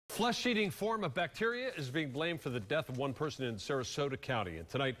Flesh-eating form of bacteria is being blamed for the death of one person in Sarasota County. And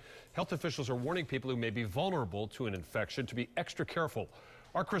tonight, health officials are warning people who may be vulnerable to an infection to be extra careful.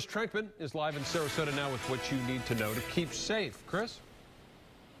 Our Chris Trenkman is live in Sarasota now with what you need to know to keep safe. Chris?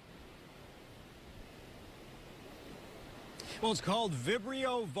 Well, it's called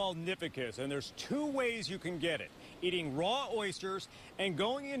Vibrio vulnificus, and there's two ways you can get it. Eating raw oysters and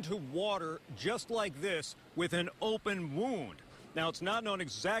going into water just like this with an open wound. Now, it's not known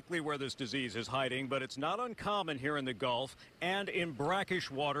exactly where this disease is hiding, but it's not uncommon here in the Gulf and in brackish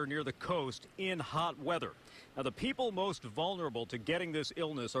water near the coast in hot weather. Now, the people most vulnerable to getting this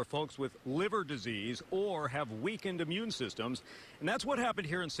illness are folks with liver disease or have weakened immune systems. And that's what happened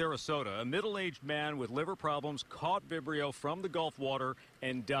here in Sarasota. A middle-aged man with liver problems caught Vibrio from the Gulf water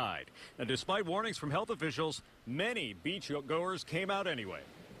and died. Now, despite warnings from health officials, many beachgoers came out anyway.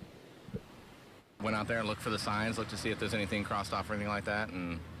 Went out there and looked for the signs, looked to see if there's anything crossed off or anything like that.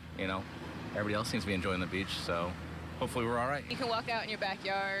 And, you know, everybody else seems to be enjoying the beach, so hopefully we're all right. You can walk out in your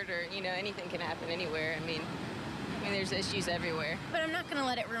backyard or, you know, anything can happen anywhere. I mean, there's issues everywhere. But I'm not going to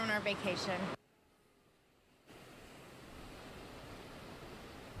let it ruin our vacation.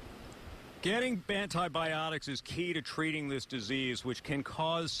 Getting antibiotics is key to treating this disease, which can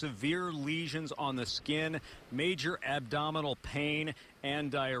cause severe lesions on the skin, major abdominal pain, and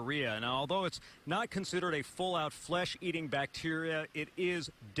diarrhea. Now, although it's not considered a full-out flesh-eating bacteria, it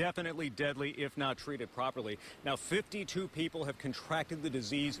is definitely deadly if not treated properly. Now, 52 people have contracted the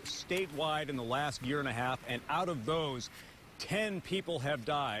disease statewide in the last year and a half, and out of those, 10 people have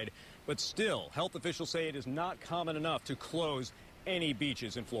died. But still, health officials say it is not common enough to close any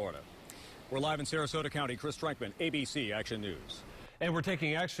beaches in Florida. We're live in Sarasota County. Chris Trenkman, ABC Action News. And we're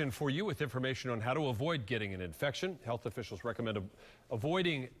taking action for you with information on how to avoid getting an infection. Health officials recommend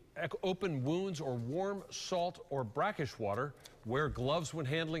avoiding open wounds or warm, salt, or brackish water. Wear gloves when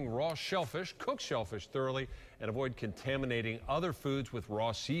handling raw shellfish. Cook shellfish thoroughly and avoid contaminating other foods with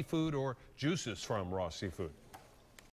raw seafood or juices from raw seafood.